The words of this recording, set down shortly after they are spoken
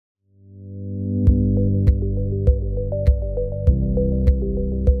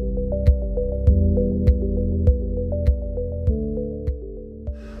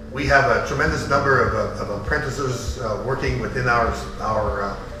have a tremendous number of apprentices working within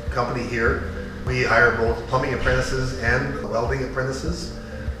our company here. We hire both plumbing apprentices and welding apprentices.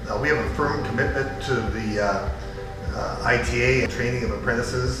 We have a firm commitment to the ITA and training of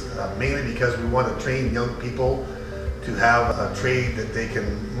apprentices, mainly because we want to train young people to have a trade that they can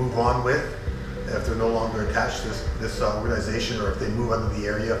move on with if they're no longer attached to this organization, or if they move out of the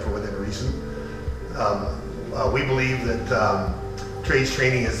area for whatever reason. We believe that trades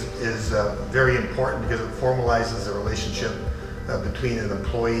training is very important because it formalizes the relationship between an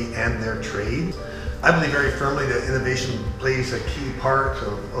employee and their trade. I believe very firmly that innovation plays a key part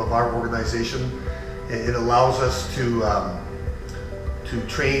of our organization. It allows us to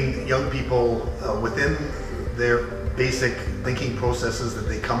train young people within their basic thinking processes that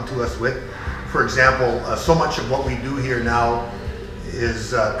they come to us with. For example, so much of what we do here now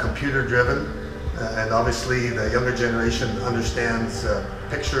is computer driven, and obviously the younger generation understands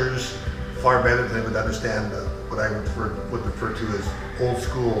pictures far better than they would understand what I would refer to as old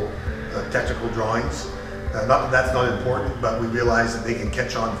school technical drawings. Not that that's not important, but we realize that they can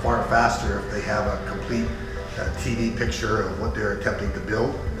catch on far faster if they have a complete TV picture of what they're attempting to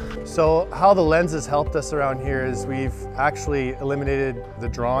build. So how the lens has helped us around here is we've actually eliminated the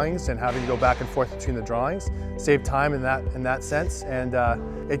drawings and having to go back and forth between the drawings, save time in that sense, and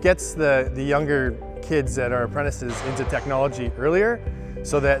it gets the younger kids that are apprentices into technology earlier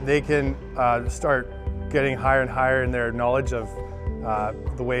so that they can start getting higher and higher in their knowledge of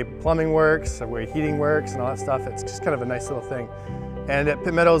the way plumbing works, the way heating works and all that stuff. It's just kind of a nice little thing. And at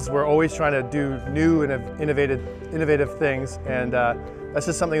Pitt Meadows, we're always trying to do new and innovative things, and that's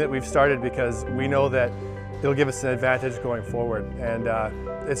just something that we've started because we know that it'll give us an advantage going forward, and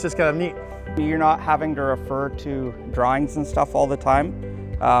it's just kind of neat. You're not having to refer to drawings and stuff all the time.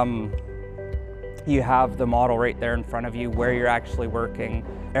 You have the model right there in front of you where you're actually working.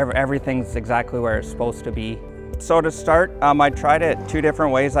 Everything's exactly where it's supposed to be. So to start, I tried it two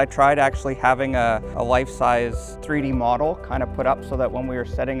different ways. I tried actually having a life-size 3D model kind of put up so that when we were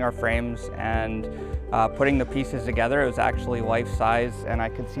setting our frames and putting the pieces together, it was actually life-size and I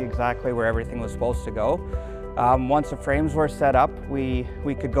could see exactly where everything was supposed to go. Once the frames were set up, we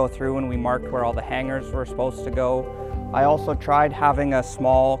could go through and we marked where all the hangers were supposed to go. I also tried having a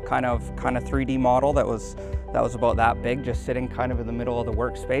small kind of 3D model that was about that big, just sitting kind of in the middle of the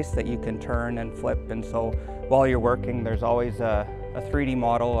workspace that you can turn and flip, and so while you're working there's always a 3D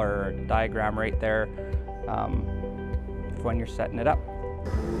model or a diagram right there when you're setting it up.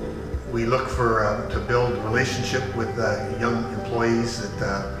 We look to build a relationship with young employees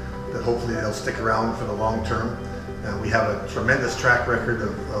that hopefully they'll stick around for the long term. We have a tremendous track record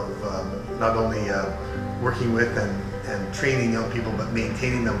of not only working with and training young people, but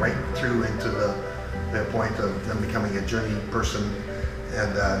maintaining them right through into the point of them becoming a journey person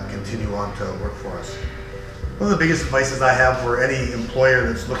and continue on to work for us. One of the biggest advices I have for any employer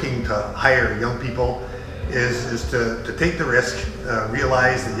that's looking to hire young people is to take the risk,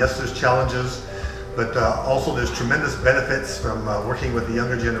 realize that yes, there's challenges, but also there's tremendous benefits from working with the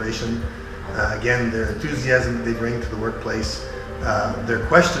younger generation. Again, their enthusiasm that they bring to the workplace. Their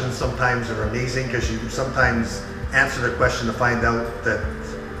questions sometimes are amazing because you sometimes answer their question to find out that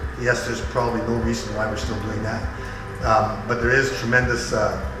yes, there's probably no reason why we're still doing that. But there is tremendous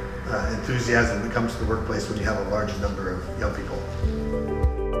enthusiasm that comes to the workplace when you have a large number of young people.